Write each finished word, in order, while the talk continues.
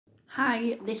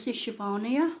Hi, this is Siobhan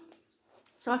here.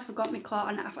 Sorry I forgot my coat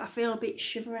and I feel a bit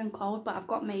shivery and cold, but I've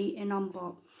got my heating on,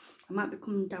 but I might be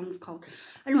coming down with cold.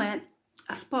 Anyway,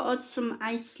 I spotted some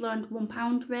Iceland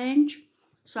 £1 range,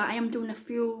 so I am doing a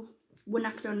few one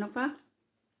after another.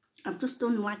 I've just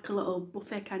done like a little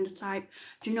buffet kind of type,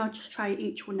 do you know, just try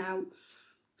each one out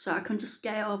so I can just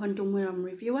get it over and done with and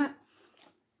review it.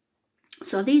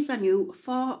 So these are new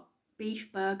 4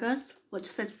 beef burgers, well it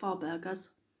just says 4 burgers,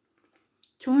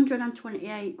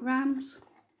 228 grams.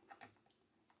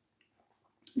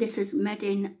 This is made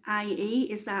in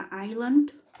IE, is that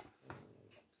Ireland?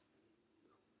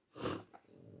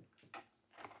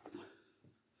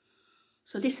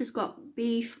 So this has got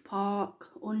beef, pork,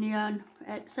 onion,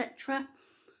 etc.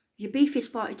 Your beef is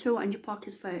 42 and your pork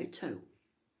is 32.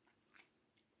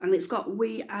 And it's got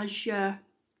 "we" as your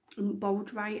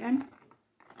bold writing.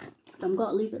 So I'm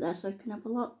going to leave it there so you can have a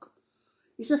look.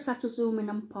 You just have to zoom in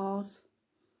and pause.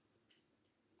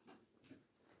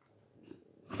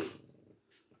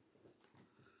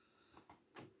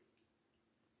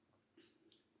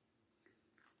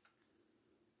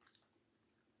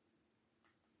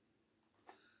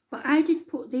 But I did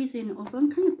put these in the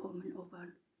oven. Can you put them in the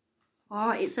oven?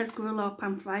 Oh, it says grill or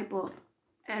pan fry, but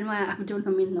anyway, I've done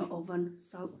them in the oven,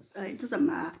 so it doesn't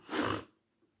matter.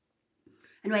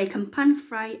 Anyway, you can pan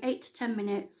fry 8 to 10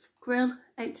 minutes, grill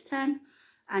 8 to 10,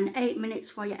 and 8 minutes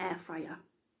for your air fryer.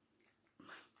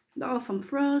 They're all from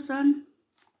frozen.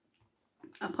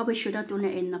 I probably should have done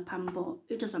it in the pan, but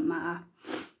it doesn't matter.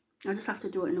 I just have to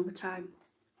do it another time.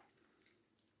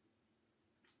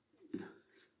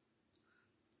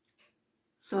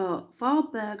 So 4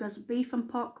 burgers, beef and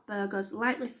pork burgers,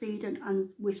 lightly seasoned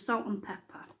and with salt and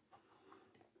pepper.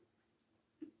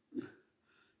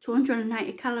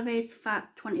 290 calories,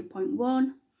 fat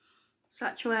 20.1,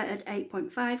 saturated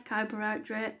 8.5,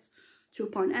 carbohydrates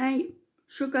 2.8,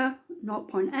 sugar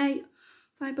 0.8,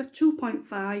 fibre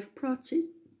 2.5, protein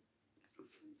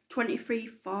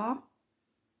 23.4,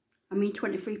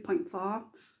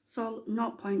 salt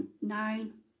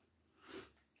 0.9.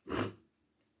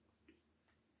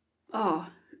 Oh,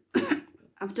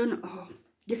 I've done, oh,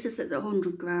 this is at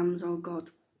 100 grams, oh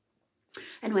god.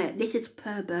 Anyway, this is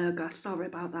per burger, sorry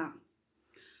about that.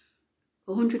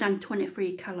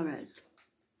 123 calories.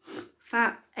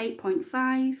 Fat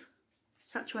 8.5,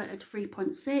 saturated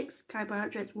 3.6,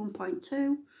 carbohydrates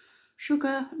 1.2,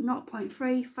 sugar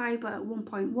 0.3, fibre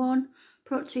 1.1,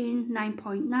 protein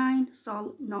 9.9,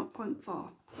 salt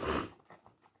 0.4.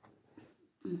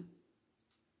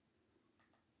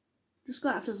 Just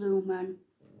got to have to zoom in.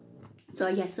 So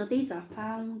yeah, so these are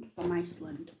 £1 from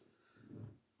Iceland.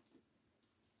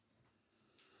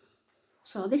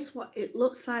 So this what it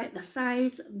looks like, the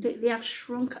size, they have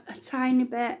shrunk a tiny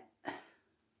bit. As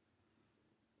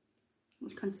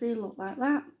you can see, look like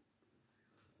that.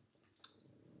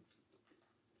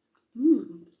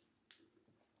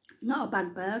 Not a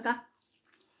bad burger.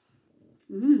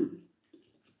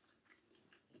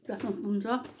 Definitely thumbs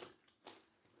up.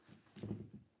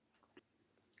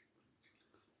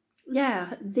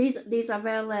 Yeah, these are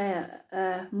really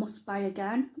must buy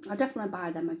again. I'll definitely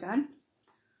buy them again.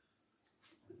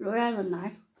 Really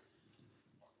nice.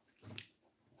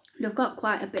 They've got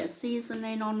quite a bit of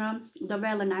seasoning on them. They're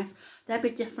really nice. They'll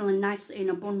be definitely nice in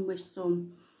a bun with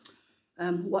some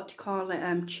what do you call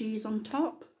it, cheese on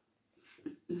top.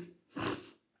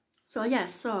 So yeah,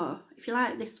 so if you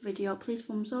like this video, please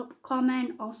thumbs up,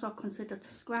 comment, also consider to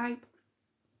subscribe.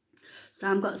 So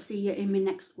I'm going to see you in my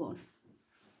next one.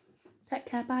 Take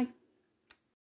care, bye.